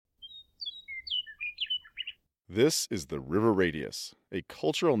This is the River Radius, a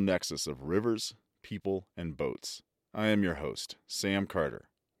cultural nexus of rivers, people, and boats. I am your host, Sam Carter.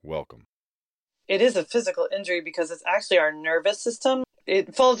 Welcome. It is a physical injury because it's actually our nervous system.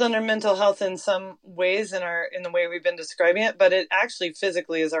 It falls under mental health in some ways in the way we've been describing it, but it actually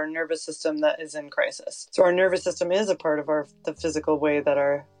physically is our nervous system that is in crisis. So our nervous system is a part of the physical way that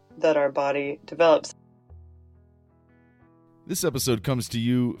our body develops. This episode comes to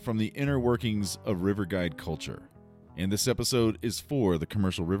you from the inner workings of river guide culture. And this episode is for the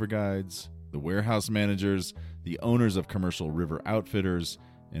commercial river guides, the warehouse managers, the owners of commercial river outfitters,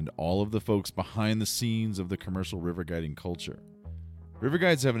 and all of the folks behind the scenes of the commercial river guiding culture. River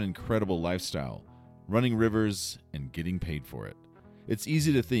guides have an incredible lifestyle, running rivers and getting paid for it. It's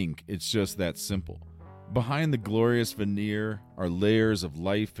easy to think it's just that simple. Behind the glorious veneer are layers of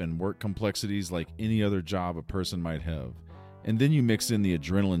life and work complexities like any other job a person might have. And then you mix in the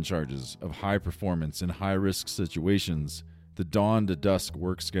adrenaline charges of high performance in high-risk situations, the dawn to dusk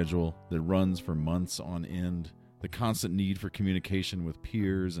work schedule that runs for months on end, the constant need for communication with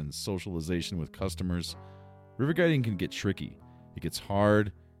peers and socialization with customers. River guiding can get tricky. It gets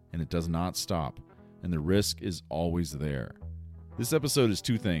hard, and it does not stop, and the risk is always there. This episode is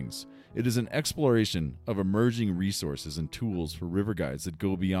two things. It is an exploration of emerging resources and tools for river guides that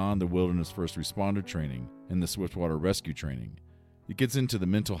go beyond the wilderness first responder training and the swiftwater rescue training. It gets into the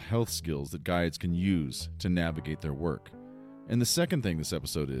mental health skills that guides can use to navigate their work. And the second thing this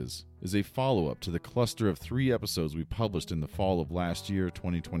episode is a follow-up to the cluster of 3 episodes we published in the fall of last year,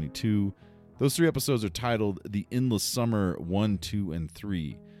 2022. Those 3 episodes are titled The Endless Summer 1, 2, and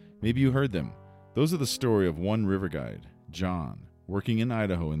 3. Maybe you heard them. Those are the story of one river guide, John, working in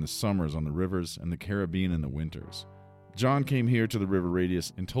Idaho in the summers on the rivers and the Caribbean in the winters. John came here to the River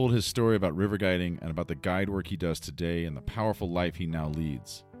Radius and told his story about river guiding and about the guide work he does today and the powerful life he now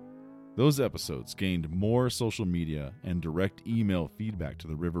leads. Those episodes gained more social media and direct email feedback to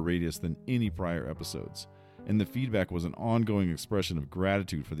the River Radius than any prior episodes, and the feedback was an ongoing expression of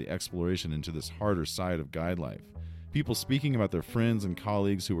gratitude for the exploration into this harder side of guide life. People speaking about their friends and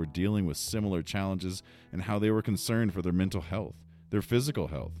colleagues who were dealing with similar challenges and how they were concerned for their mental health, their physical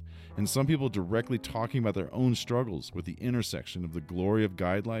health, and some people directly talking about their own struggles with the intersection of the glory of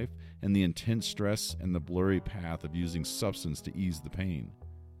guide life and the intense stress and the blurry path of using substance to ease the pain.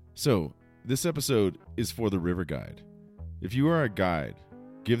 So, this episode is for the river guide. If you are a guide,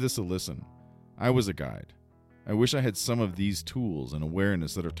 give this a listen. I was a guide. I wish I had some of these tools and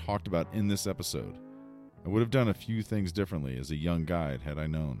awareness that are talked about in this episode. I would have done a few things differently as a young guide had I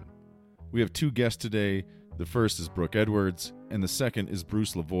known. We have 2 guests today. The first is Brooke Edwards, and the second is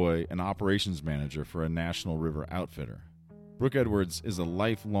Bruce Lavoie, an operations manager for a national river outfitter. Brooke Edwards is a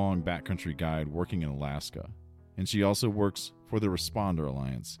lifelong backcountry guide working in Alaska, and she also works for the Responder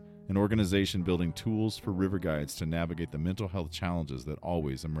Alliance, an organization building tools for river guides to navigate the mental health challenges that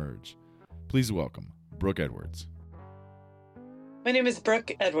always emerge. Please welcome Brooke Edwards. My name is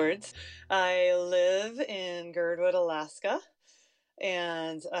Brooke Edwards. I live in Girdwood, Alaska,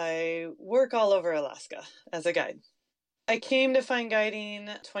 and I work all over Alaska as a guide. I came to fine guiding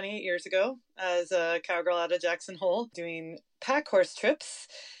 28 years ago as a cowgirl out of Jackson Hole doing pack horse trips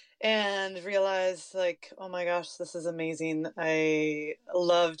and realized oh my gosh, this is amazing. I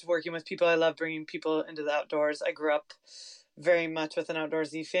loved working with people. I love bringing people into the outdoors. I grew up very much with an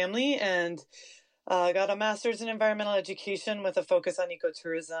outdoorsy family and got a master's in environmental education with a focus on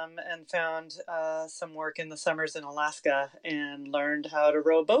ecotourism and found some work in the summers in Alaska and learned how to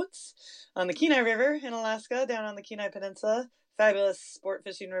row boats on the Kenai River in Alaska, down on the Kenai Peninsula. Fabulous sport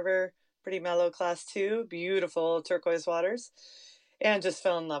fishing river, pretty mellow class 2, beautiful turquoise waters, and just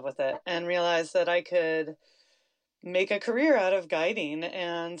fell in love with it and realized that I could make a career out of guiding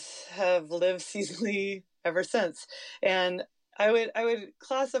and have lived seasonally ever since. And I would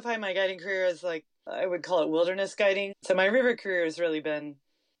classify my guiding career as I would call it wilderness guiding. So my river career has really been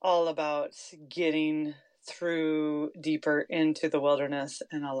all about getting through deeper into the wilderness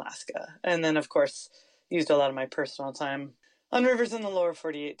in Alaska. And then, of course, used a lot of my personal time on rivers in the lower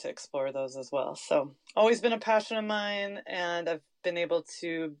 48 to explore those as well. So always been a passion of mine, and I've been able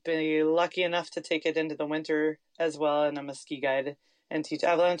to be lucky enough to take it into the winter as well. And I'm a ski guide and teach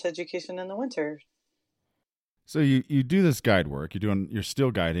avalanche education in the winter. So you do this guide work. You're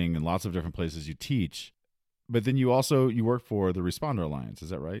still guiding in lots of different places you teach, but then you work for the Responder Alliance. Is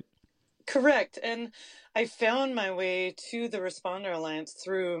that right? Correct. And I found my way to the Responder Alliance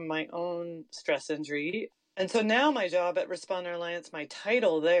through my own stress injury. And so now my job at Responder Alliance, my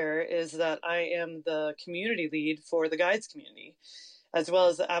title there is that I am the community lead for the guides community. as well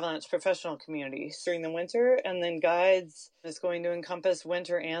as the avalanche professional community during the winter. And then guides is going to encompass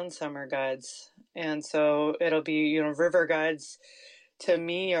winter and summer guides. And so it'll be, river guides to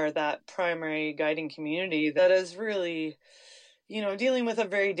me are that primary guiding community that is really, dealing with a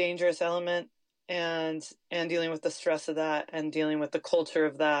very dangerous element and dealing with the stress of that and dealing with the culture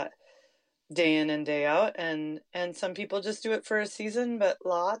of that day in and day out. And some people just do it for a season, but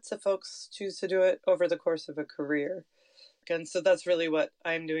lots of folks choose to do it over the course of a career. And so that's really what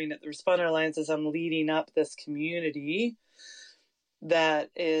I'm doing at the Responder Alliance is I'm leading up this community that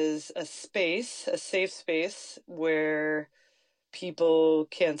is a safe space where people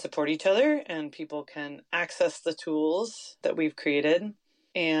can support each other and people can access the tools that we've created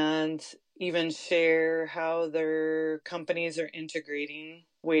and even share how their companies are integrating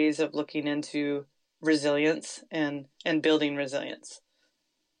ways of looking into resilience and building resilience.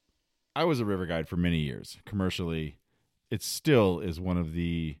 I was a river guide for many years, commercially. It still is one of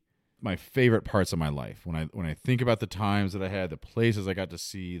my favorite parts of my life. When I think about the times that I had, the places I got to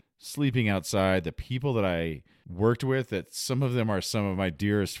see, sleeping outside, the people that I worked with, that some of them are some of my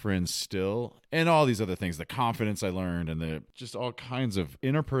dearest friends still, and all these other things, the confidence I learned and just all kinds of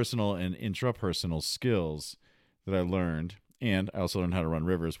interpersonal and intrapersonal skills that I learned. And I also learned how to run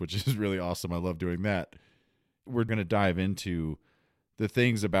rivers, which is really awesome. I love doing that. We're going to dive into the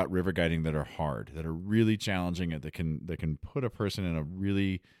things about river guiding that are hard, that are really challenging, and that can put a person in a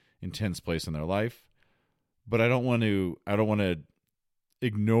really intense place in their life. But I don't want to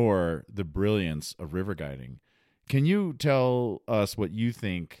ignore the brilliance of river guiding. Can you tell us what you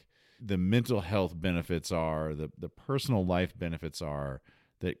think the mental health benefits are, the personal life benefits are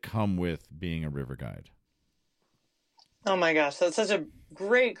that come with being a river guide? Oh my gosh, that's such a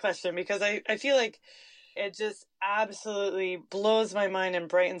great question because I feel like it just absolutely blows my mind and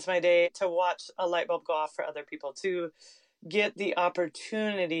brightens my day to watch a light bulb go off for other people, to get the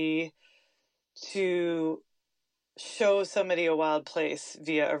opportunity to show somebody a wild place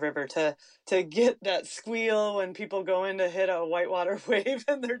via a river, to get that squeal when people go in to hit a whitewater wave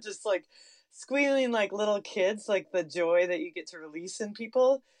and they're just like squealing like little kids, like the joy that you get to release in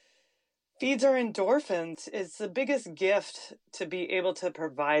people feeds our endorphins. It's the biggest gift to be able to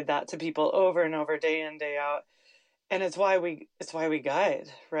provide that to people over and over, day in, day out. And it's why we guide,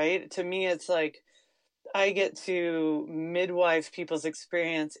 right? To me, it's like I get to midwife people's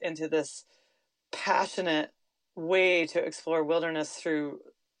experience into this passionate way to explore wilderness through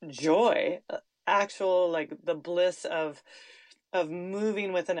joy, actual, like the bliss of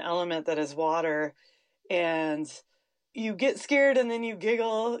moving with an element that is water. And you get scared and then you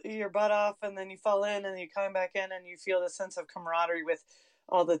giggle your butt off and then you fall in and you come back in and you feel the sense of camaraderie with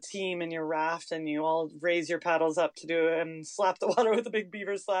all the team in your raft and you all raise your paddles up to do it and slap the water with a big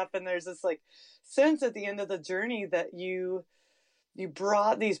beaver slap. And there's this like sense at the end of the journey that you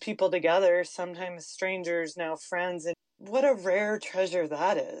brought these people together, sometimes strangers, now friends. And what a rare treasure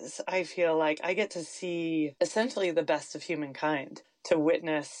that is. I feel like I get to see essentially the best of humankind, to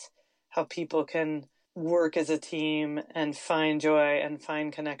witness how people can work as a team and find joy and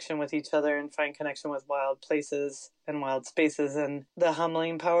find connection with each other and find connection with wild places and wild spaces and the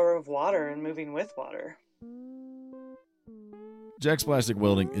humbling power of water and moving with water. Jack's Plastic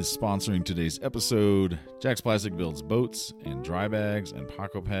Welding is sponsoring today's episode. Jack's Plastic builds boats and dry bags and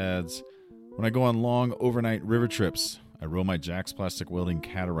Paco pads. When I go on long overnight river trips, I row my Jack's Plastic Welding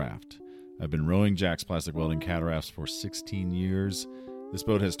Cataract. I've been rowing Jack's Plastic Welding Cataracts for 16 years. This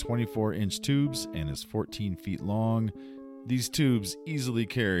boat has 24-inch tubes and is 14 feet long. These tubes easily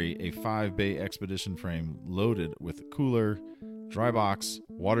carry a 5-bay expedition frame loaded with a cooler, dry box,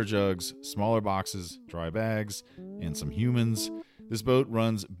 water jugs, smaller boxes, dry bags, and some humans. This boat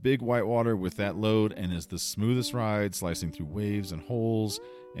runs big whitewater with that load and is the smoothest ride, slicing through waves and holes,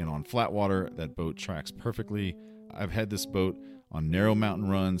 and on flat water, that boat tracks perfectly. I've had this boat on narrow mountain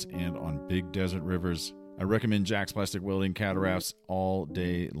runs and on big desert rivers. I recommend Jack's Plastic Welding Cataracts all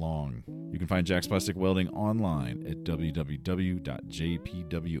day long. You can find Jack's Plastic Welding online at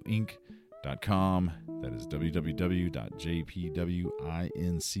www.jpwinc.com. That is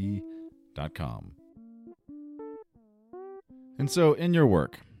www.jpwinc.com. And so in your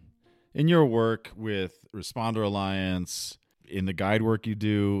work with Responder Alliance, in the guide work you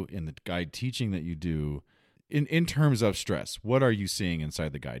do, in the guide teaching that you do, in terms of stress, what are you seeing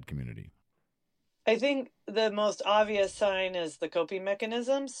inside the guide community? I think the most obvious sign is the coping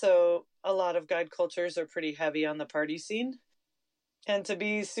mechanism. So a lot of guide cultures are pretty heavy on the party scene. And to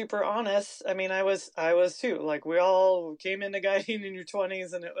be super honest, I mean, I was too. Like, we all came into guiding in your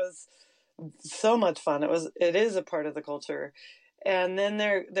 20s and it was so much fun. It is a part of the culture. And then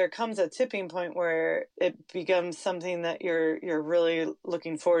there comes a tipping point where it becomes something that you're really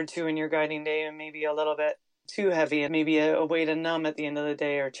looking forward to in your guiding day, and maybe a little bit too heavy, and maybe a way to numb at the end of the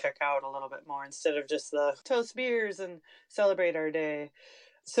day or check out a little bit more instead of just the toast beers and celebrate our day.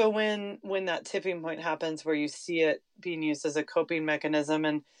 So when that tipping point happens where you see it being used as a coping mechanism,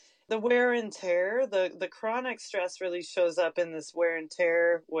 and the wear and tear, the chronic stress really shows up in this wear and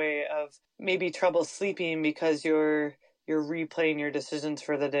tear way of maybe trouble sleeping because you're replaying your decisions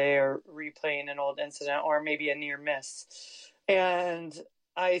for the day or replaying an old incident or maybe a near miss. And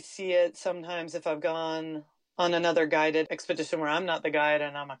I see it sometimes if I've gone on another guided expedition where I'm not the guide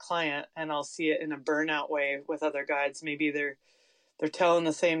and I'm a client, and I'll see it in a burnout way with other guides. Maybe they're telling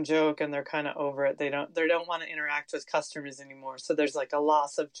the same joke and they're kind of over it. They don't want to interact with customers anymore. So there's like a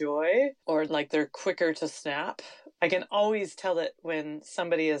loss of joy, or like they're quicker to snap. I can always tell it when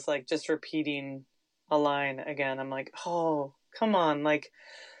somebody is like just repeating a line again. I'm like, oh, come on. Like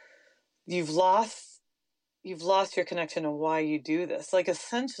you've lost your connection to why you do this. Like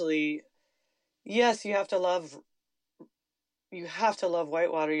essentially, yes, you have to love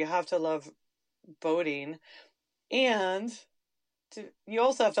whitewater. You have to love boating, and you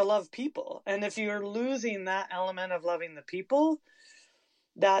also have to love people. And if you're losing that element of loving the people,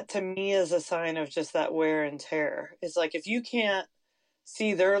 that to me is a sign of just that wear and tear. It's like if you can't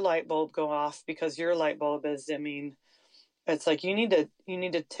see their light bulb go off because your light bulb is dimming, it's like you need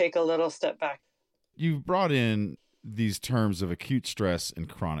to take a little step back. You've brought in these terms of acute stress and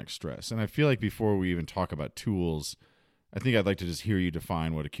chronic stress. And I feel like before we even talk about tools, I think I'd like to just hear you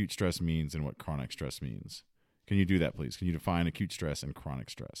define what acute stress means and what chronic stress means. Can you do that, please? Can you define acute stress and chronic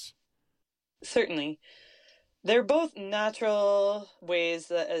stress? Certainly. They're both natural ways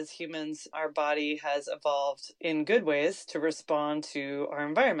that as humans, our body has evolved in good ways to respond to our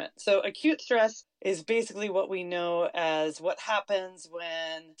environment. So acute stress is basically what we know as what happens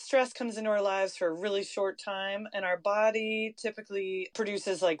when stress comes into our lives for a really short time, and our body typically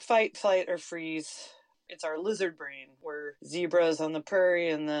produces like fight, flight, or freeze. It's our lizard brain. We're zebras on the prairie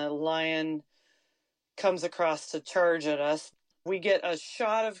and the lion comes across to charge at us. We get a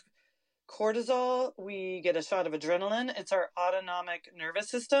shot of cortisol, we get a shot of adrenaline. It's our autonomic nervous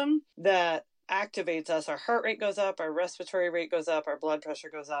system that activates us. Our heart rate goes up, our respiratory rate goes up, our blood pressure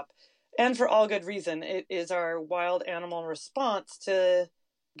goes up. And for all good reason. It is our wild animal response to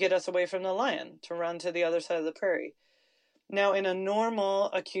get us away from the lion, to run to the other side of the prairie. Now, in a normal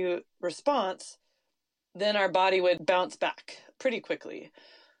acute response, then our body would bounce back pretty quickly.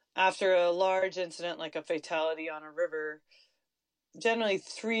 After a large incident like a fatality on a river, generally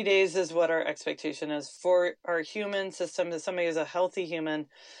 3 days is what our expectation is for our human system, that somebody is a healthy human,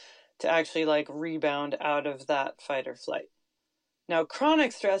 to actually like rebound out of that fight or flight. Now,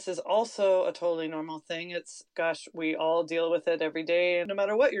 chronic stress is also a totally normal thing. It's, gosh, we all deal with it every day. No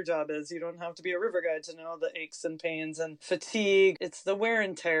matter what your job is, you don't have to be a river guide to know the aches and pains and fatigue. It's the wear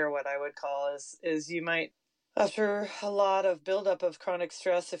and tear, what I would call is you might, after a lot of buildup of chronic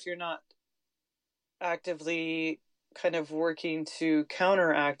stress, if you're not actively kind of working to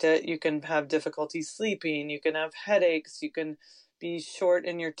counteract it, you can have difficulty sleeping, you can have headaches, you can be short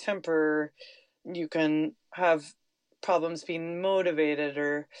in your temper, you can have problems being motivated,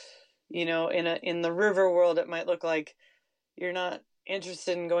 or in the river world it might look like you're not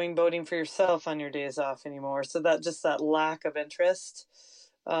interested in going boating for yourself on your days off anymore. So that lack of interest,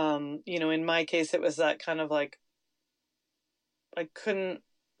 in my case it was that kind of like I couldn't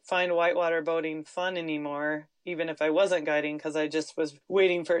find whitewater boating fun anymore, even if I wasn't guiding, because I just was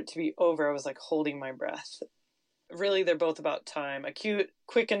waiting for it to be over. I was like holding my breath. Really, they're both about time. Acute,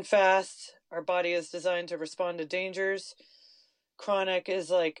 quick and fast. Our body is designed to respond to dangers. Chronic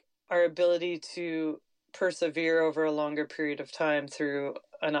is like our ability to persevere over a longer period of time through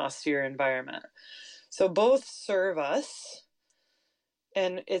an austere environment. So both serve us.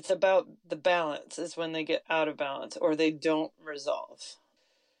 And it's about the balance, is when they get out of balance or they don't resolve.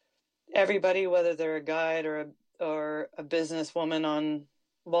 Everybody, whether they're a guide or a businesswoman on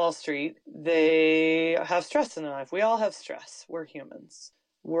Wall Street, they have stress in their life. We all have stress. We're humans.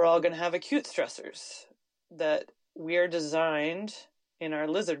 We're all going to have acute stressors that we are designed in our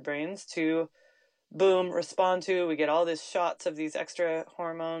lizard brains to, boom, respond to. We get all these shots of these extra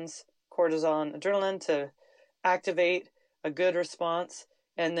hormones, cortisol and adrenaline, to activate a good response.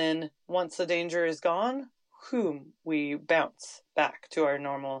 And then once the danger is gone, we bounce back to our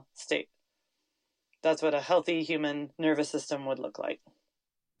normal state. That's what a healthy human nervous system would look like.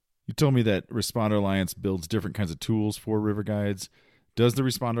 You told me that Responder Alliance builds different kinds of tools for river guides. Does the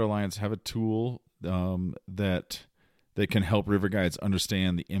Responder Alliance have a tool that that can help river guides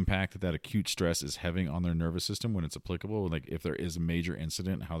understand the impact that acute stress is having on their nervous system when it's applicable? Like if there is a major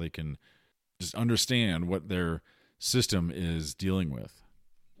incident, how they can just understand what their system is dealing with.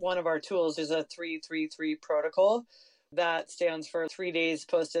 One of our tools is a 333 protocol. That stands for 3 days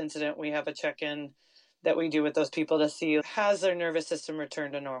post-incident. We have a check-in that we do with those people to see, has their nervous system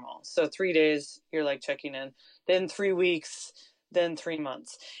returned to normal? So 3 days, you're like checking in. Then 3 weeks, then 3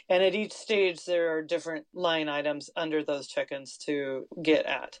 months. And at each stage, there are different line items under those check-ins to get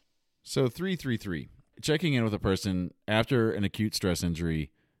at. So 333, checking in with a person after an acute stress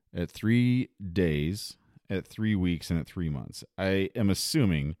injury at 3 days, at 3 weeks, and at 3 months. I am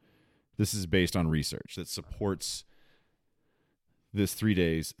assuming this is based on research that supports this 3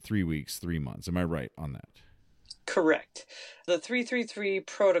 days, 3 weeks, 3 months. Am I right on that? Correct. The 333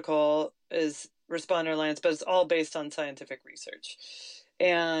 protocol is Responder Alliance, but it's all based on scientific research.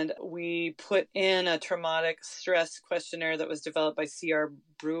 And we put in a traumatic stress questionnaire that was developed by C.R.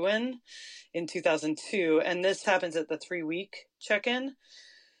 Bruin in 2002. And this happens at the 3-week check-in.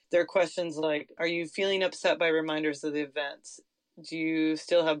 There are questions like, are you feeling upset by reminders of the events? Do you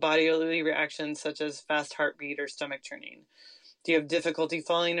still have bodily reactions such as fast heartbeat or stomach churning? Do you have difficulty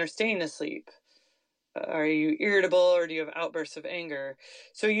falling or staying asleep? Are you irritable or do you have outbursts of anger?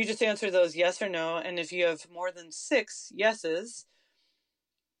 So you just answer those yes or no. And if you have more than 6 yeses,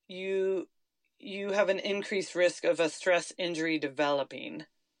 you have an increased risk of a stress injury developing,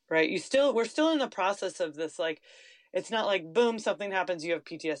 right? We're still in the process of this. Like, it's not like, boom, something happens, you have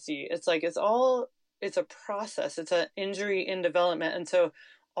PTSD. It's like, it's a process. It's an injury in development. And so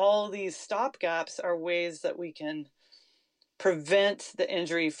all these stopgaps are ways that we can prevent the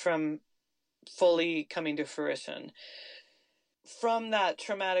injury from fully coming to fruition. From that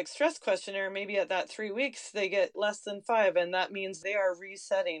traumatic stress questionnaire, maybe at that 3 weeks, they get less than 5, and that means they are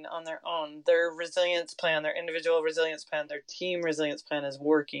resetting on their own. Their resilience plan, their individual resilience plan, their team resilience plan is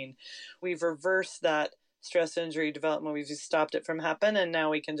working. We've reversed that stress injury development. We've just stopped it from happening, and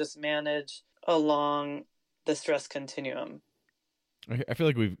now we can just manage along the stress continuum. I feel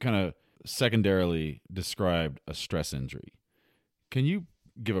like we've kind of secondarily described a stress injury. Can you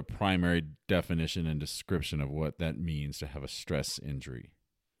give a primary definition and description of what that means to have a stress injury?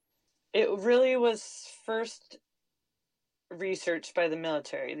 It really was first researched by the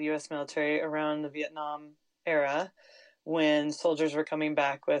military, the U.S. military, around the Vietnam era when soldiers were coming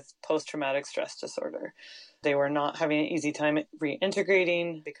back with post-traumatic stress disorder. They were not having an easy time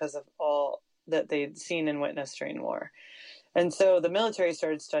reintegrating because of all that they'd seen and witnessed during war. And so the military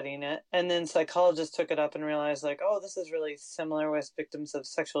started studying it, and then psychologists took it up and realized, like, oh, this is really similar with victims of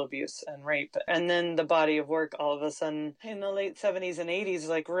sexual abuse and rape. And then the body of work all of a sudden in the late 70s and 80s,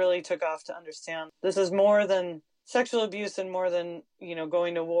 like, really took off to understand this is more than sexual abuse and more than,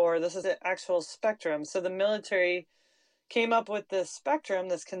 going to war. This is an actual spectrum. So the military came up with this spectrum,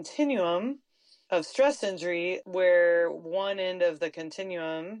 this continuum of stress injury, where one end of the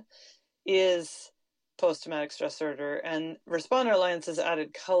continuum is post-traumatic stress disorder, and Responder Alliance has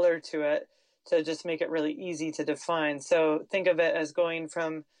added color to it to just make it really easy to define. So think of it as going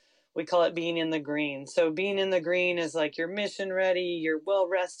from, we call it being in the green. So being in the green is like you're mission ready, you're well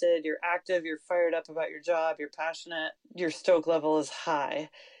rested, you're active, you're fired up about your job, you're passionate, your stoke level is high.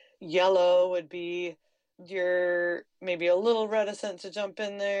 Yellow would be you're maybe a little reticent to jump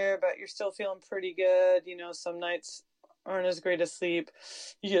in there, but you're still feeling pretty good. Some nights aren't as great as sleep.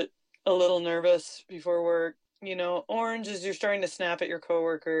 You get a little nervous before work. Orange is you're starting to snap at your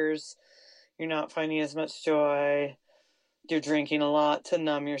coworkers. You're not finding as much joy. You're drinking a lot to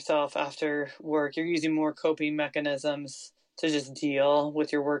numb yourself after work. You're using more coping mechanisms to just deal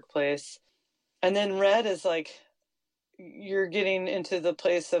with your workplace. And then red is like you're getting into the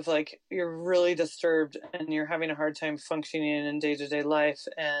place of like you're really disturbed and you're having a hard time functioning in day-to-day life,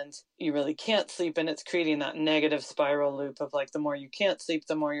 and you really can't sleep, and it's creating that negative spiral loop of like the more you can't sleep,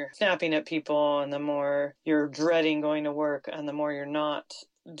 the more you're snapping at people, and the more you're dreading going to work, and the more you're not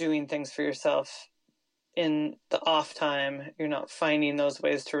doing things for yourself in the off time. You're not finding those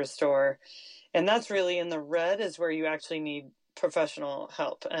ways to restore. And that's really in the red is where you actually need professional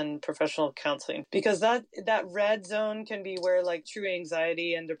help and professional counseling, because that red zone can be where like true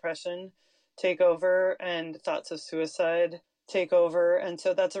anxiety and depression take over and thoughts of suicide take over. And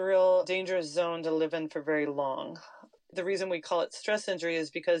so that's a real dangerous zone to live in for very long. The reason we call it stress injury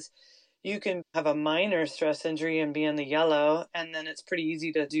is because you can have a minor stress injury and be in the yellow, and then it's pretty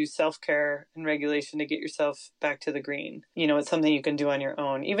easy to do self-care and regulation to get yourself back to the green. It's something you can do on your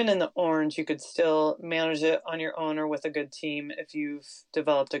own. Even in the orange, you could still manage it on your own or with a good team if you've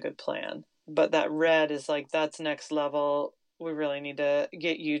developed a good plan. But that red is like, that's next level. We really need to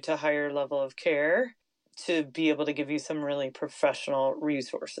get you to higher level of care to be able to give you some really professional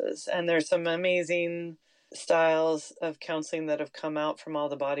resources. And there's some amazing styles of counseling that have come out from all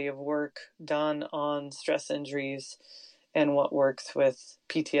the body of work done on stress injuries and what works with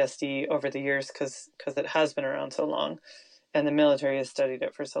PTSD over the years, because it has been around so long and the military has studied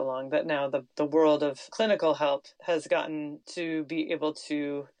it for so long that now the world of clinical help has gotten to be able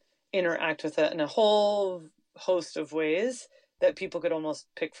to interact with it in a whole host of ways that people could almost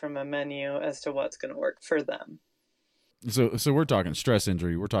pick from a menu as to what's going to work for them. So we're talking stress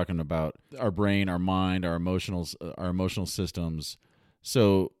injury. We're talking about our brain, our mind, our emotional systems.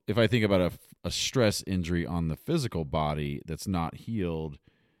 So if I think about a stress injury on the physical body that's not healed,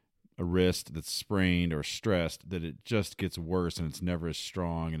 a wrist that's sprained or stressed, that it just gets worse and it's never as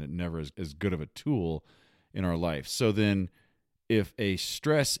strong and it never is as good of a tool in our life. So then if a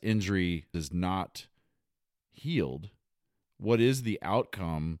stress injury is not healed, what is the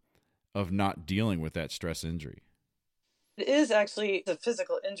outcome of not dealing with that stress injury? It is actually a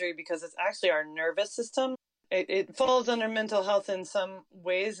physical injury because it's actually our nervous system. It falls under mental health in some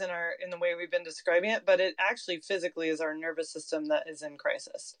ways in the way we've been describing it, but it actually physically is our nervous system that is in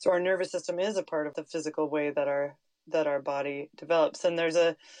crisis. So our nervous system is a part of the physical way that our body develops. And there's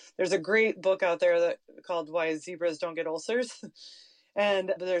a great book out there called Why Zebras Don't Get Ulcers.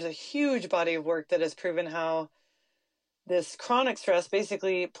 And there's a huge body of work that has proven how this chronic stress,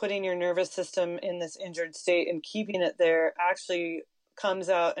 basically putting your nervous system in this injured state and keeping it there, actually comes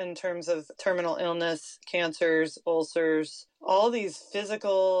out in terms of terminal illness, cancers, ulcers, all these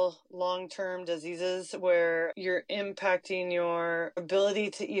physical long-term diseases where you're impacting your ability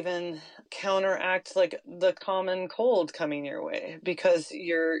to even counteract like the common cold coming your way because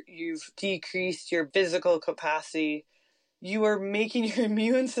you've decreased your physical capacity. You are making your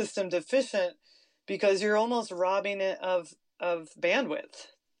immune system deficient because you're almost robbing it of bandwidth.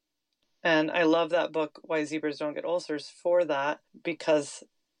 And I love that book, Why Zebras Don't Get Ulcers, for that, because,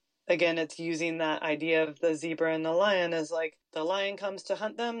 again, it's using that idea of the zebra and the lion as like the lion comes to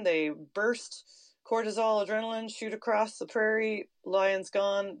hunt them, they burst cortisol, adrenaline, shoot across the prairie, lion's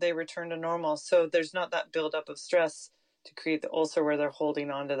gone, they return to normal. So there's not that buildup of stress to create the ulcer where they're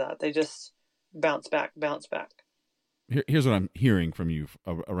holding on to that. They just bounce back. Here's what I'm hearing from you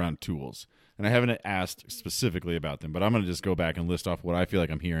around tools. And I haven't asked specifically about them, but I'm going to just go back and list off what I feel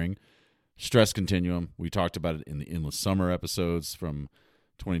like I'm hearing. Stress continuum. We talked about it in the Endless Summer episodes from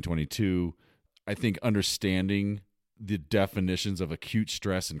 2022. I think understanding the definitions of acute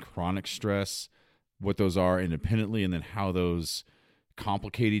stress and chronic stress, what those are independently, and then how those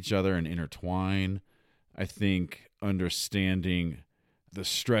complicate each other and intertwine. I think understanding the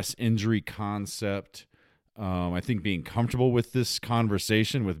stress injury concept. I think being comfortable with this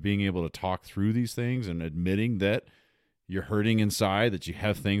conversation, with being able to talk through these things and admitting that you're hurting inside, that you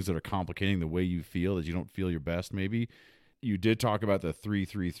have things that are complicating the way you feel, that you don't feel your best maybe. You did talk about the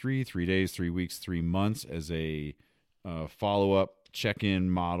 3-3-3, 3 days, 3 weeks, 3 months as a follow-up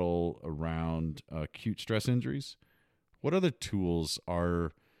check-in model around acute stress injuries. What other tools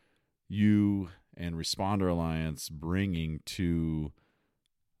are you and Responder Alliance bringing to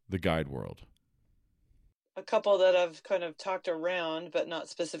the guide world? A couple that I've kind of talked around but not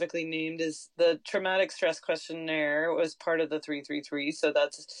specifically named is the traumatic stress questionnaire was part of the 333. So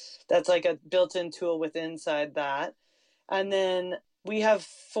that's like a built-in tool within inside that. And then we have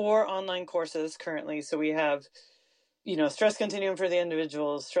 4 online courses currently. So we have, stress continuum for the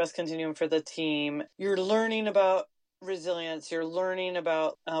individuals, stress continuum for the team. You're learning about resilience. You're learning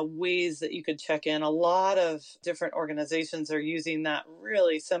about ways that you could check in. A lot of different organizations are using that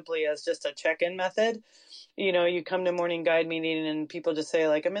really simply as just a check-in method. You come to morning guide meeting and people just say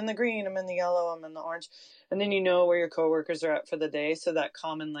like, I'm in the green, I'm in the yellow, I'm in the orange. And then you know where your coworkers are at for the day. So that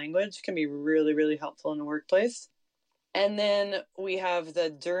common language can be really, really helpful in the workplace. And then we have the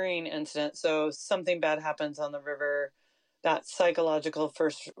during incident. So something bad happens on the river, that psychological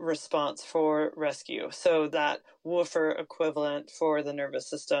first response for rescue. So that woofer equivalent for the nervous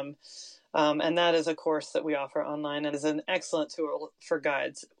system. And that is a course that we offer online and is an excellent tool for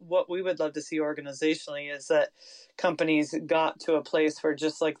guides. What we would love to see organizationally is that companies got to a place where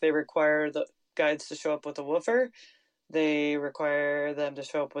just like they require the guides to show up with a woofer, they require them to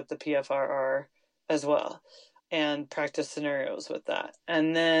show up with the PFRR as well and practice scenarios with that.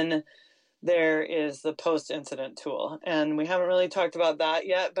 And then there is the post-incident tool. And we haven't really talked about that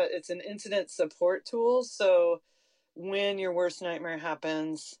yet, but it's an incident support tool. So when your worst nightmare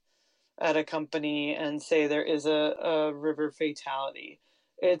happens at a company and say there is a river fatality,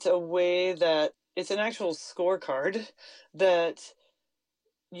 it's a way that it's an actual scorecard that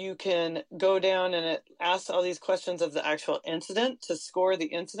you can go down and it asks all these questions of the actual incident to score the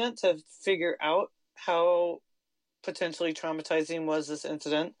incident to figure out how potentially traumatizing was this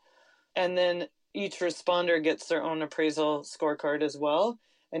incident. And then each responder gets their own appraisal scorecard as well.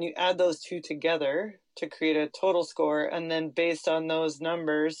 And you add those two together to create a total score. And then based on those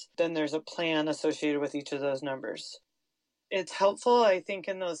numbers, then there's a plan associated with each of those numbers. It's helpful, I think,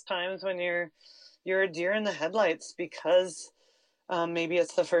 in those times when you're a deer in the headlights, because maybe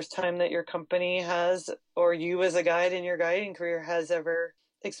it's the first time that your company has, or you as a guide in your guiding career has ever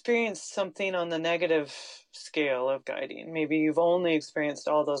experienced something on the negative scale of guiding. Maybe you've only experienced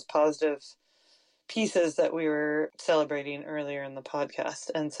all those positive pieces that we were celebrating earlier in the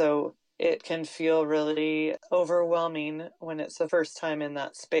podcast. And so it can feel really overwhelming when it's the first time in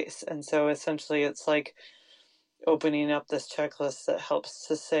that space. And so essentially it's like opening up this checklist that helps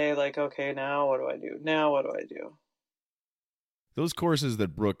to say, like, okay, now what do I do? Now what do I do? Those courses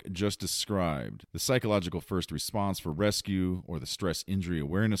that Brooke just described, the Psychological First Response for Rescue or the Stress Injury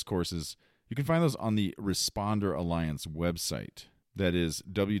Awareness courses, you can find those on the Responder Alliance website. That is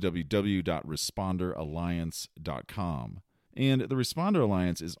www.responderalliance.com. And the Responder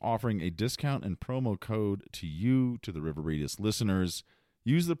Alliance is offering a discount and promo code to you, to the River Radius listeners.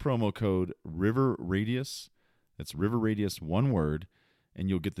 Use the promo code RIVERRADIUS, that's River Radius, one word, and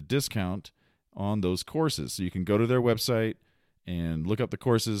you'll get the discount on those courses. So you can go to their website and look up the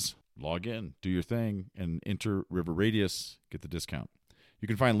courses, log in, do your thing, and enter River Radius, get the discount. You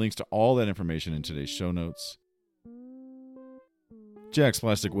can find links to all that information in today's show notes. Jack's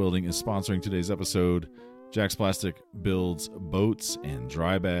Plastic Welding is sponsoring today's episode. Jack's Plastic builds boats and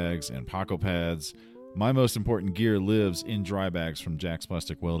dry bags and Paco pads. My most important gear lives in dry bags from Jack's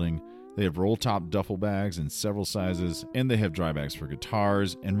Plastic Welding. They have roll-top duffel bags in several sizes, and they have dry bags for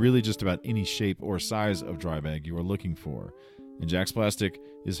guitars and really just about any shape or size of dry bag you are looking for. And Jack's Plastic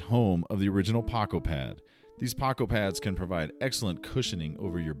is home of the original Paco pad. These Paco pads can provide excellent cushioning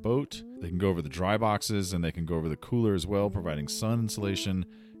over your boat. They can go over the dry boxes, and they can go over the cooler as well, providing sun insulation.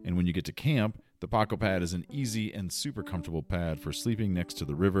 And when you get to camp, the Paco pad is an easy and super comfortable pad for sleeping next to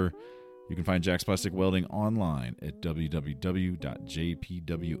the river. You can find Jack's Plastic Welding online at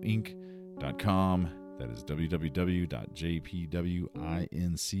www.jpwinc.com. That is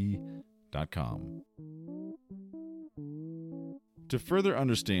www.jpwinc.com. To further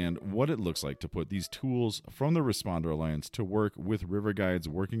understand what it looks like to put these tools from the Responder Alliance to work with river guides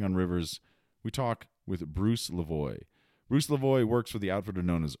working on rivers, we talk with Bruce Lavoie. Bruce Lavoie works for the outfitter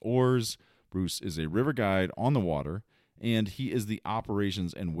known as Oars. Bruce is a river guide on the water, and he is the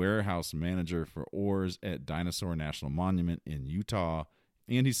operations and warehouse manager for Oars at Dinosaur National Monument in Utah,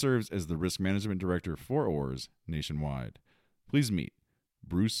 and he serves as the risk management director for Oars nationwide. Please meet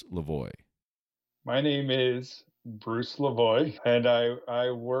Bruce Lavoie. My name is Bruce Lavoie, and I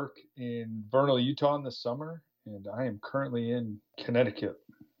work in Vernal, Utah in the summer, and I am currently in Connecticut.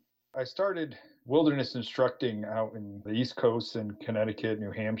 I started wilderness instructing out in the East Coast in Connecticut, New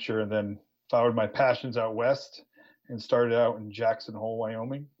Hampshire, and then followed my passions out west and started out in Jackson Hole,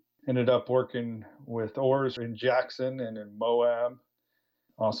 Wyoming. Ended up working with Oars in Jackson and in Moab.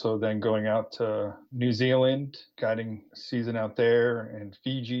 Also then going out to New Zealand, guiding season out there, and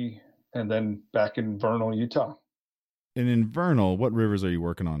Fiji, and then back in Vernal, Utah. And in Vernal, what rivers are you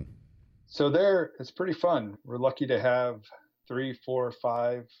working on? So there, it's pretty fun. We're lucky to have 3, 4,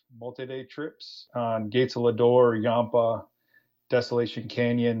 5 multi-day trips on Gates of Lodore, Yampa, Desolation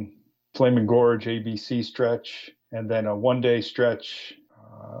Canyon, Flaming Gorge, ABC stretch, and then a one-day stretch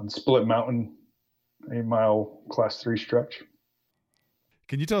on Split Mountain, 8-mile Class 3 stretch.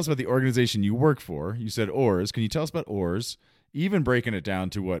 Can you tell us about the organization you work for? You said Oars. Can you tell us about Oars, even breaking it down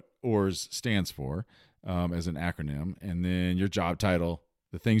to what Oars stands for as an acronym, and then your job title,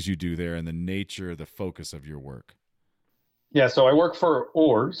 the things you do there, and the nature, the focus of your work? Yeah, so I work for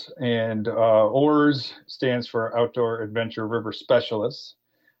Oars, and Oars stands for Outdoor Adventure River Specialists.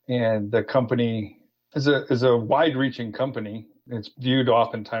 And the company is a wide-reaching company. It's viewed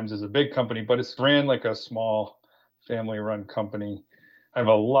oftentimes as a big company, but it's ran like a small family-run company. I have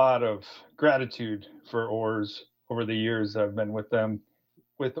a lot of gratitude for Oars over the years I've been with them.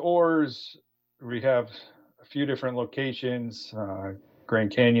 With Oars, we have a few different locations,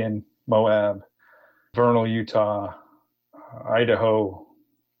 Grand Canyon, Moab, Vernal, Utah, Idaho,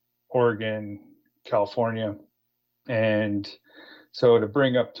 Oregon, California. And so to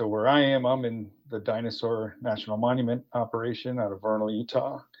bring up to where I am, I'm in the Dinosaur National Monument operation out of Vernal,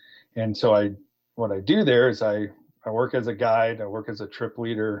 Utah. And so what I do there is I work as a guide, I work as a trip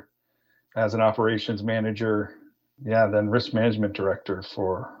leader, as an operations manager, then risk management director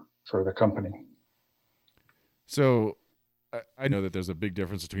for the company. So I know that there's a big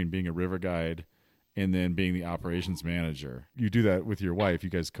difference between being a river guide and then being the operations manager. You do that with your wife. You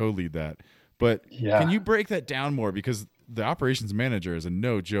guys co-lead that. But Yeah. can you break that down more? Because the operations manager is a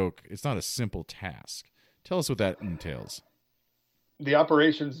no joke. It's not a simple task. Tell us what that entails. The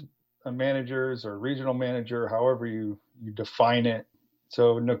operations managers or regional manager, however you define it.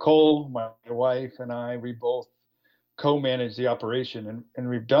 So Nicole, my wife, and I, we both co-manage the operation, and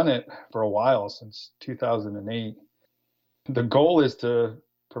we've done it for a while, since 2008. The goal is to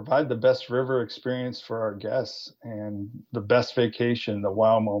provide the best river experience for our guests and the best vacation, the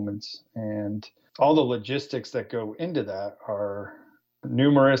wow moments, and all the logistics that go into that are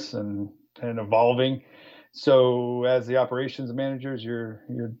numerous and evolving. So as the operations managers, you're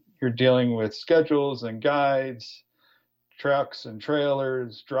dealing with schedules and guides, trucks and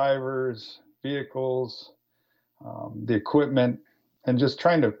trailers, drivers, vehicles, the equipment, and just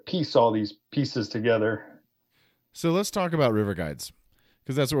trying to piece all these pieces together. So let's talk about river guides,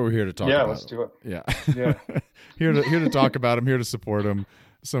 because that's what we're here to talk about. Yeah, let's do it. Yeah. here to talk about them, here to support them.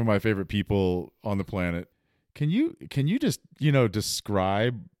 Some of my favorite people on the planet. Can you just,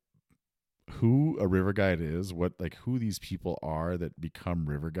 describe who a river guide is, who these people are that become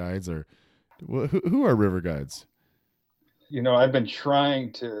river guides, or who are river guides? I've been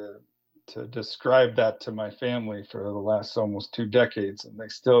trying to describe that to my family for the last almost 2 decades, and they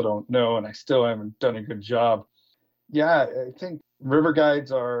still don't know, and I still haven't done a good job. Yeah, I think river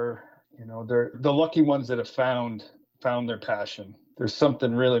guides are, they're the lucky ones that have found their passion. There's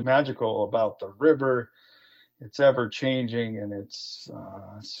something really magical about the river. It's ever changing, and it's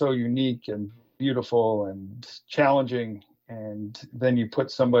so unique and beautiful and challenging. And then you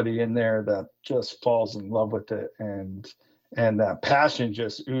put somebody in there that just falls in love with it, and that passion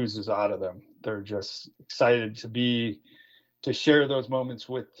just oozes out of them. They're just excited to share those moments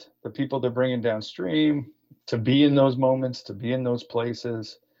with the people they're bringing downstream, to be in those moments, to be in those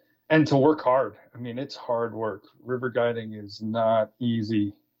places, and to work hard. I mean, it's hard work. River guiding is not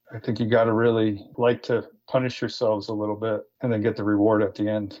easy. I think you got to really like to punish yourselves a little bit and then get the reward at the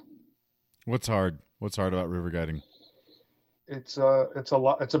end. What's hard? What's hard about river guiding? It's a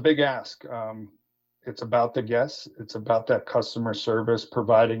lot. It's a big ask. It's about the guests. It's about that customer service,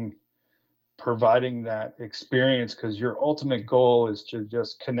 providing that experience, because your ultimate goal is to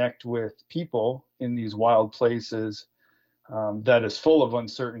just connect with people in these wild places that is full of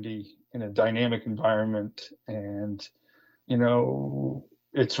uncertainty in a dynamic environment. And,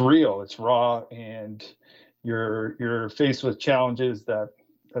 it's real, it's raw, and you're faced with challenges that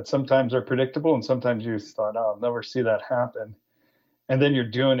sometimes are predictable, and sometimes you thought, oh, I'll never see that happen. And then you're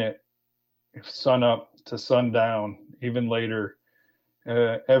doing it sun up to sundown, even later,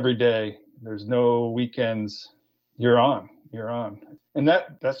 every day. There's no weekends. You're on. And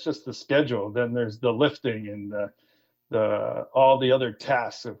that's just the schedule. Then there's the lifting and the all the other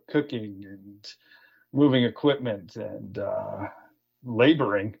tasks of cooking and moving equipment and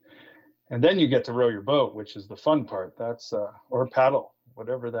laboring. And then you get to row your boat, which is the fun part. That's or paddle,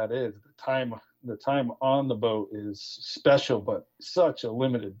 whatever that is. The time on the boat is special, but such a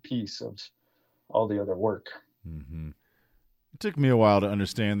limited piece of all the other work. Mm-hmm. It took me a while to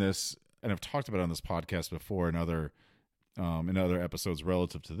understand this, and I've talked about it on this podcast before in other episodes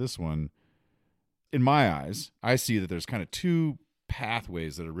relative to this one. In my eyes, I see that there's kind of 2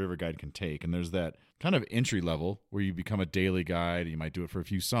 pathways that a river guide can take, and there's that kind of entry level where you become a daily guide, you might do it for a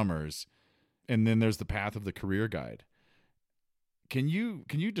few summers, and then there's the path of the career guide. Can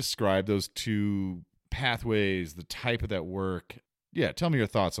you describe those 2 pathways, the type of that work? Yeah, tell me your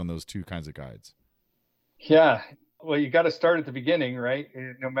thoughts on those 2 kinds of guides. Yeah, well, you got to start at the beginning, right?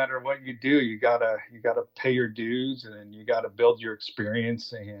 No matter what you do, you gotta pay your dues, and you got to build your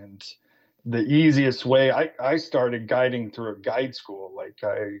experience. And the easiest way, I started guiding through a guide school. Like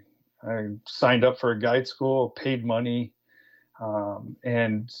I signed up for a guide school, paid money,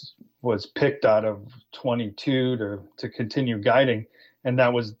 and was picked out of 22 to continue guiding. And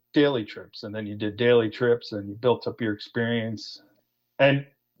that was daily trips. And then you did daily trips and you built up your experience. And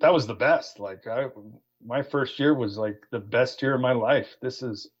that was the best. Like my first year was like the best year of my life. This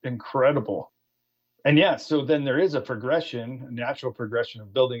is incredible. And yeah, so then there is a natural progression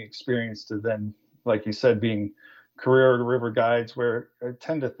of building experience to then, like you said, being career river guides, where I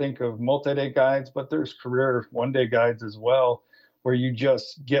tend to think of multi-day guides, but there's career one-day guides as well, where you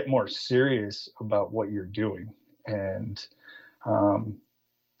just get more serious about what you're doing. And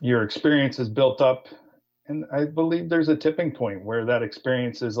your experience is built up. And I believe there's a tipping point where that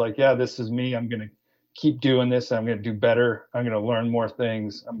experience is like, yeah, this is me. I'm going to keep doing this. I'm going to do better. I'm going to learn more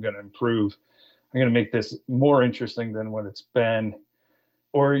things. I'm going to improve. I'm going to make this more interesting than what it's been.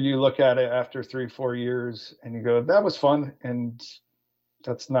 Or you look at it after 3-4 years and you go, that was fun, and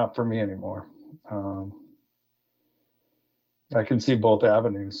that's not for me anymore. I can see both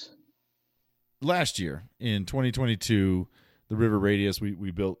avenues. last year in 2022, the River Radius,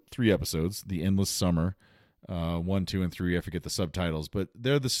 we built 3 episodes, The Endless Summer, 1, 2, and 3. I forget the subtitles, but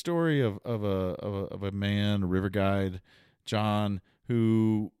they're the story of a man, a river guide, John,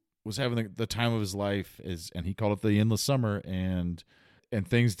 who was having the time of his life, and he called it the Endless Summer, and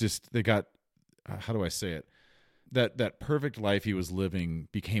things just, they got, how do I say it? That perfect life he was living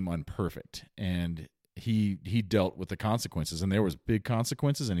became unperfect, and he dealt with the consequences, and there was big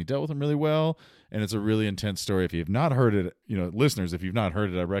consequences, and he dealt with them really well. And it's a really intense story. If you've not heard it, listeners, if you've not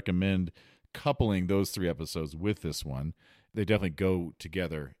heard it, I recommend coupling those 3 episodes with this one. They definitely go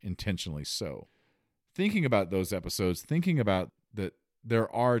together intentionally. So thinking about those episodes, thinking about that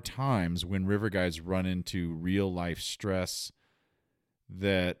there are times when river guides run into real life stress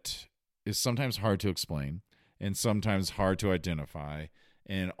that is sometimes hard to explain and sometimes hard to identify,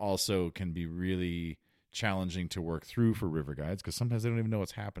 and also can be really challenging to work through for river guides because sometimes they don't even know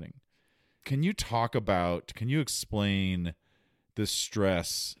what's happening. Can you explain the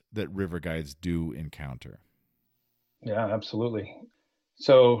stress that river guides do encounter? Yeah, absolutely.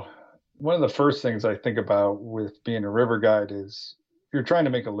 So one of the first things I think about with being a river guide is you're trying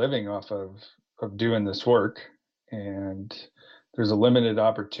to make a living off of doing this work, and there's a limited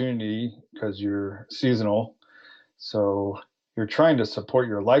opportunity because you're seasonal. So you're trying to support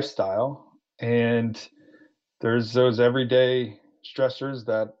your lifestyle, and there's those everyday stressors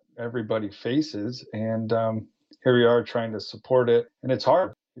that everybody faces. And here we are trying to support it. And it's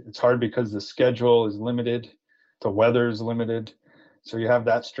hard. It's hard because the schedule is limited, the weather is limited. So you have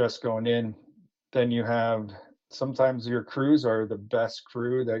that stress going in. Then you have, sometimes your crews are the best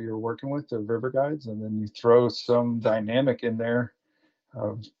crew that you're working with, the river guides. And then you throw some dynamic in there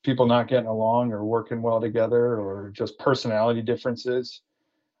of people not getting along or working well together, or just personality differences,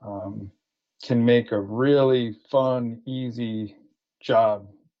 can make a really fun, easy job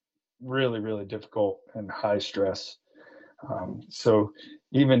really, really difficult and high stress. So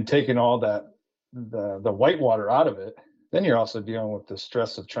even taking all that, the whitewater out of it, then you're also dealing with the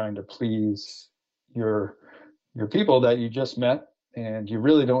stress of trying to please your people that you just met, and you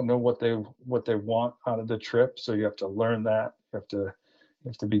really don't know what they want out of the trip. So you have to learn that. You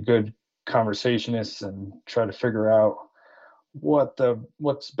have to be good conversationists and try to figure out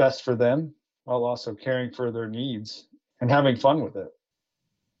what's best for them, while also caring for their needs and having fun with it.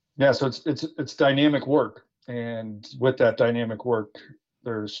 Yeah, so it's dynamic work, and with that dynamic work,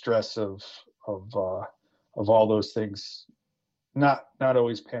 there's stress of all those things not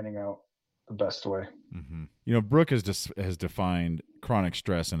always panning out the best way. Mm-hmm. Brooke has defined chronic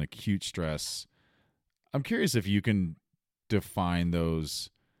stress and acute stress. I'm curious if you can define those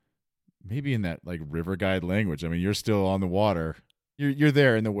maybe in that like river guide language. I mean, you're still on the water. You're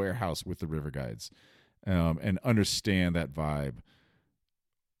there in the warehouse with the river guides, and understand that vibe.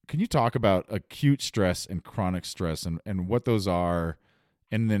 Can you talk about acute stress and chronic stress and what those are,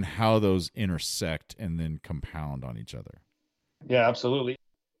 and then how those intersect and then compound on each other? Yeah, absolutely.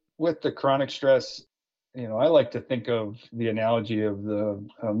 With the chronic stress, I like to think of the analogy of the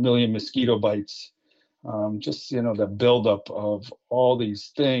million mosquito bites. The buildup of all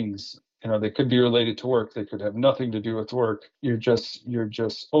these things. They could be related to work. They could have nothing to do with work. You're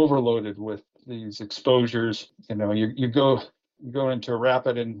just overloaded with these exposures. You go into a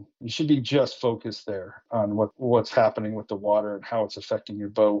rapid, and you should be just focused there on what's happening with the water and how it's affecting your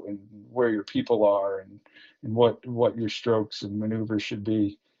boat and where your people are and what your strokes and maneuvers should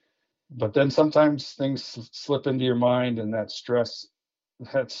be. But then sometimes things slip into your mind, and that stress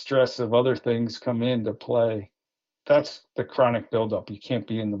of other things come into play. That's the chronic buildup. You can't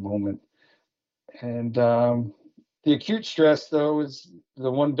be in the moment. And the acute stress, though, is the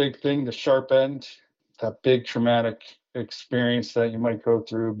one big thing, the sharp end, that big traumatic experience that you might go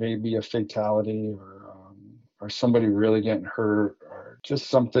through, maybe a fatality or somebody really getting hurt, or just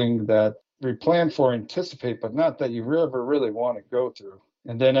something that we plan for, anticipate, but not that you ever really want to go through.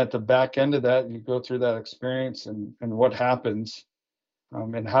 And then at the back end of that, you go through that experience and what happens,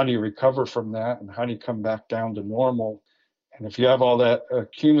 and how do you recover from that, and how do you come back down to normal. And if you have all that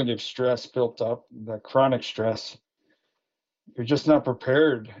cumulative stress built up, that chronic stress, you're just not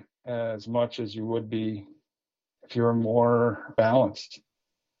prepared as much as you would be if you were more balanced.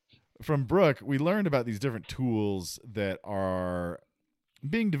 From Brooke, we learned about these different tools that are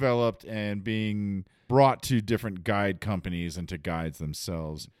being developed and being brought to different guide companies and to guides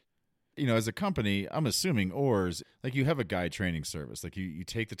themselves. As a company, I'm assuming Oars, like you have a guide training service. Like you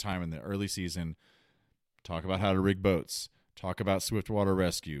take the time in the early season, talk about how to rig boats, talk about swiftwater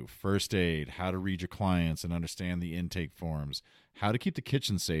rescue, first aid, how to read your clients and understand the intake forms, how to keep the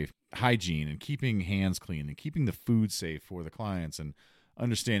kitchen safe, hygiene and keeping hands clean and keeping the food safe for the clients, and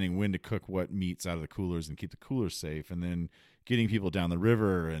understanding when to cook what meats out of the coolers and keep the coolers safe, and then getting people down the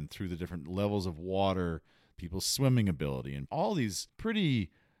river and through the different levels of water, people's swimming ability, and all these pretty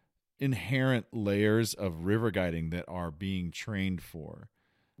inherent layers of river guiding that are being trained for.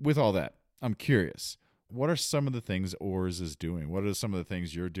 With all that, I'm curious, what are some of the things Oars is doing? What are some of the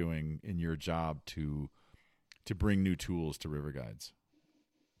things you're doing in your job to bring new tools to river guides?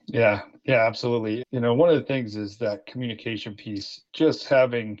 Yeah, absolutely. One of the things is that communication piece, just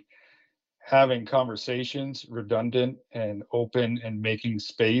having conversations redundant and open and making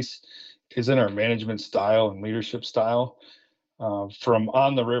space is in our management style and leadership style. From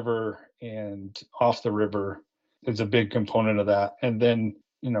on the river and off the river is a big component of that. And then,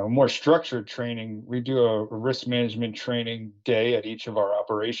 more structured training, we do a risk management training day at each of our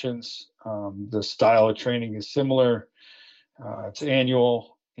operations. The style of training is similar. It's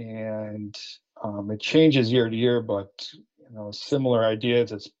annual, and it changes year to year, but similar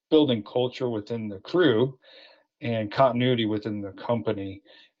ideas. It's building culture within the crew and continuity within the company.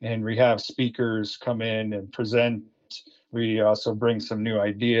 And we have speakers come in and present. We also bring some new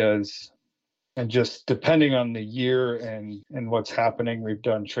ideas. And just depending on the year and what's happening, we've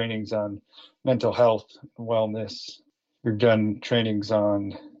done trainings on mental health and wellness. We've done trainings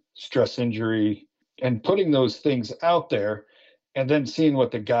on stress injury, and putting those things out there and then seeing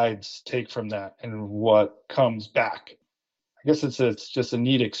what the guides take from that and what comes back. I guess it's just a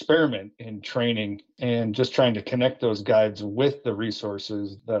neat experiment in training and just trying to connect those guides with the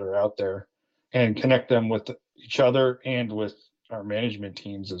resources that are out there and connect them with each other and with our management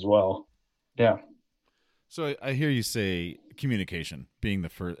teams as well. Yeah. So I hear you say communication being the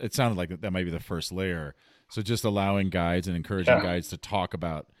first. It sounded like that might be the first layer. So just allowing guides and encouraging guides to talk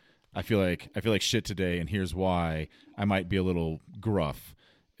about, I feel like shit today, and here's why. I might be a little gruff.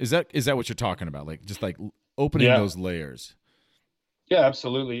 Is that what you're talking about? Like just like opening those layers. Yeah,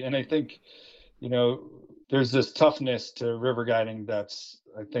 absolutely. And I think, there's this toughness to river guiding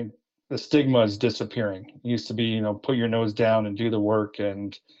I think the stigma is disappearing. It used to be, put your nose down and do the work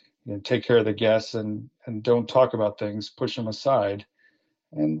and take care of the guests and don't talk about things, push them aside.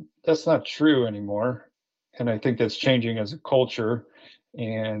 And that's not true anymore. And I think that's changing as a culture,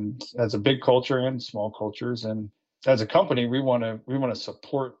 and as a big culture and small cultures. And as a company, we want to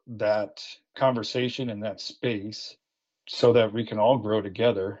support that conversation and that space so that we can all grow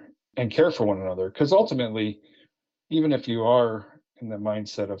together and care for one another. Because ultimately, even if you are in the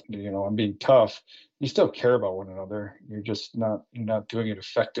mindset of, I'm being tough, you still care about one another. You're just not doing it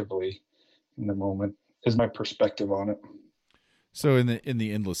effectively in the moment, is my perspective on it. So in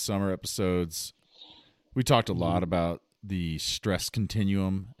the Endless Summer episodes, we talked a lot about the stress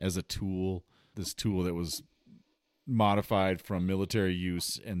continuum as a tool, this tool that was modified from military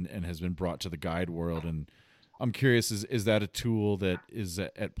use and has been brought to the guide world. And I'm curious, is that a tool that is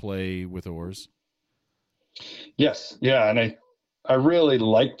at play with Oars? Yes. Yeah. And I really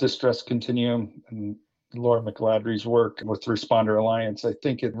like the stress continuum and Laura McLadry's work with Responder Alliance. I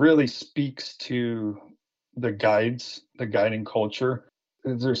think it really speaks to the guiding culture.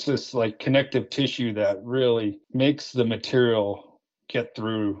 There's this like connective tissue that really makes the material get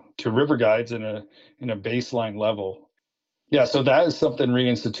through to river guides in a baseline level. Yeah, so that is something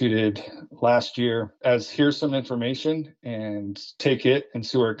reinstituted last year as here's some information and take it and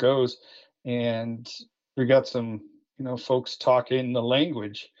see where it goes. And we got some, folks talking the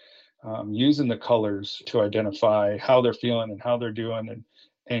language, using the colors to identify how they're feeling and how they're doing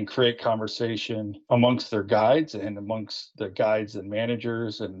and create conversation amongst their guides and amongst the guides and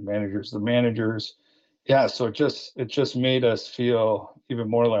managers the managers. Yeah, so it just made us feel even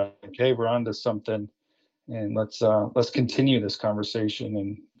more like, hey, we're onto something. And let's continue this conversation,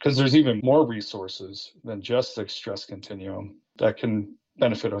 and because there's even more resources than just the stress continuum that can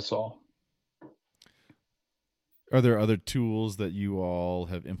benefit us all. Are there other tools that you all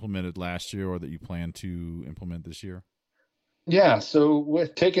have implemented last year or that you plan to implement this year? Yeah, so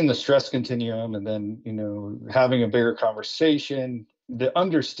with taking the stress continuum and then, having a bigger conversation, the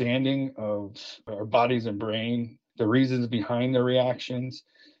understanding of our bodies and brain, the reasons behind the reactions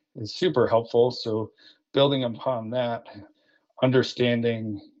is super helpful. So building upon that,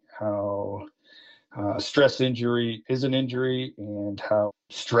 understanding how stress injury is an injury and how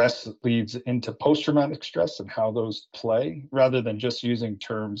stress leads into post-traumatic stress and how those play, rather than just using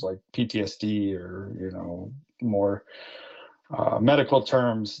terms like PTSD or, more medical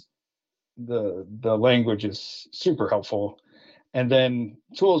terms. The language is super helpful. And then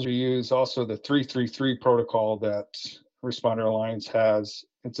tools we use, also the 333 protocol that Responder Alliance has.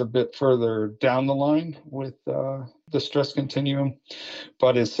 It's a bit further down the line with the stress continuum,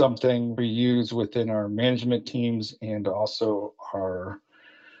 but is something we use within our management teams and also our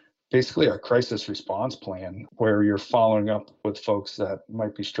basically our crisis response plan, where you're following up with folks that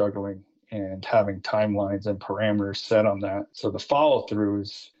might be struggling and having timelines and parameters set on that. So the follow through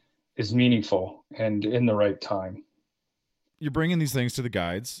is meaningful and in the right time. You're bringing these things to the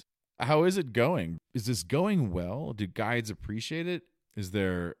guides. How is it going? Is this going well? Do guides appreciate it? Is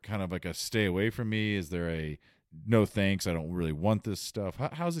there kind of like a stay away from me? Is there a no thanks, I don't really want this stuff?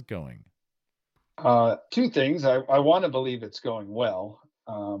 How's it going? Two things. I want to believe it's going well,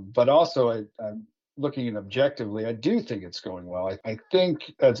 but also I'm looking at objectively, I do think it's going well. I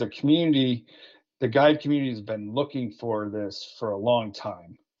think as a community, the guide community has been looking for this for a long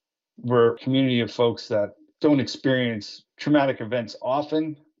time. We're a community of folks that don't experience traumatic events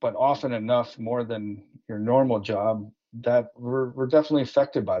often, but often enough, more than your normal job, that we're definitely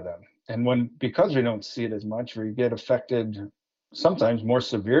affected by them. And because we don't see it as much, we get affected sometimes more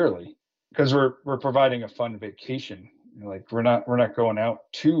severely because we're providing a fun vacation. Like we're not going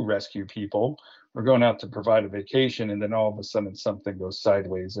out to rescue people. We're going out to provide a vacation, and then all of a sudden something goes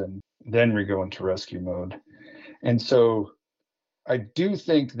sideways, and then we go into rescue mode. And so I do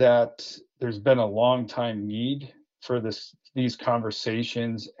think that there's been a long time need for these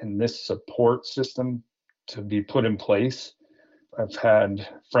conversations and this support system to be put in place. I've had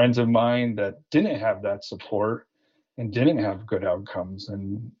friends of mine that didn't have that support and didn't have good outcomes.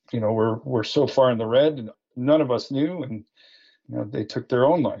 And, we're so far in the red, and none of us knew, and, they took their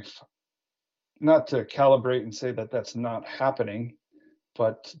own life. Not to calibrate and say that that's not happening,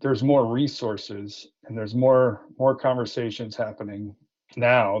 but there's more resources and there's more conversations happening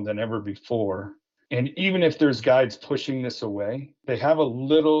now than ever before. And even if there's guides pushing this away, they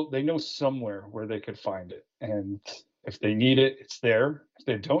know somewhere where they could find it. And if they need it, it's there. If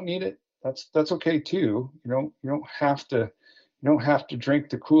they don't need it, that's okay too. You don't have to drink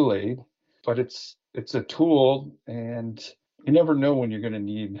the Kool-Aid, but it's a tool, and you never know when you're going to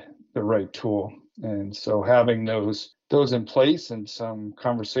need the right tool. And so having those in place and some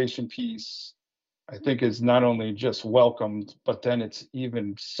conversation piece, I think, is not only just welcomed, but then it's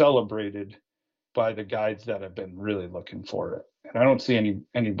even celebrated by the guides that have been really looking for it. And I don't see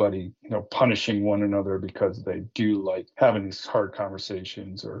anybody, punishing one another because they do like having these hard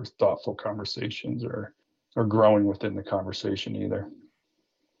conversations or thoughtful conversations or growing within the conversation either.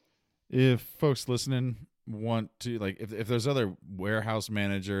 If folks listening want to, like, if there's other warehouse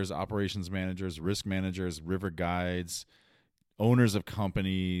managers, operations managers, risk managers, river guides, owners of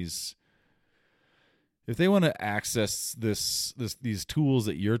companies, if they want to access these tools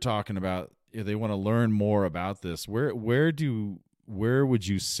that you're talking about, if they want to learn more about this, where would you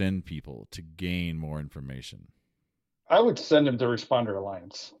send people to gain more information? I would send them to Responder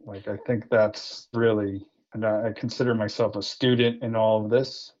Alliance. Like, I think that's really, and I consider myself a student in all of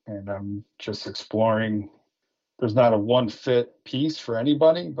this, and I'm just exploring. There's not a one fit piece for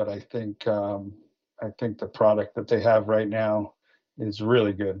anybody, but I think the product that they have right now is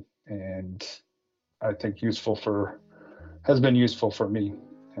really good, and I think has been useful for me,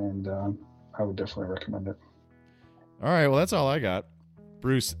 and I would definitely recommend it. All right, well, that's all I got.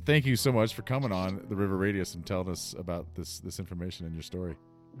 Bruce, thank you so much for coming on the River Radius and telling us about this information and your story.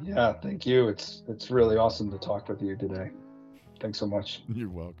 Yeah, thank you. It's really awesome to talk with you today. Thanks so much. You're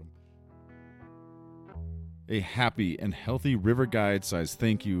welcome. A happy and healthy River Guide size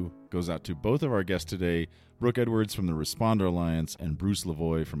thank you goes out to both of our guests today, Brooke Edwards from the Responder Alliance and Bruce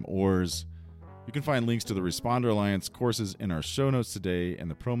Lavoie from Oars. You can find links to the Responder Alliance courses in our show notes today,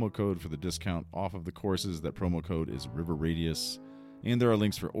 and the promo code for the discount off of the courses. That promo code is River Radius. And there are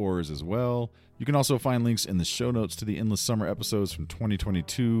links for Oars as well. You can also find links in the show notes to the Endless Summer episodes from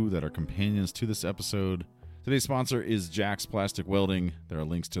 2022 that are companions to this episode. Today's sponsor is Jack's Plastic Welding. There are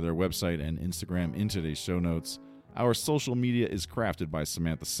links to their website and Instagram in today's show notes. Our social media is crafted by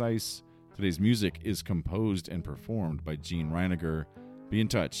Samantha Seiss. Today's music is composed and performed by Gene Reiniger. Be in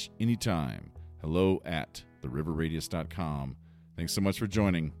touch anytime. hello@theriverradius.com. Thanks so much for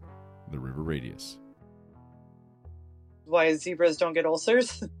joining The River Radius. Why zebras don't get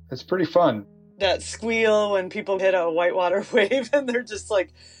ulcers. It's pretty fun. That squeal when people hit a whitewater wave and they're just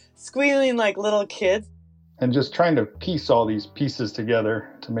like squealing like little kids. And just trying to piece all these pieces together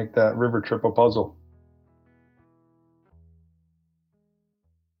to make that river triple puzzle.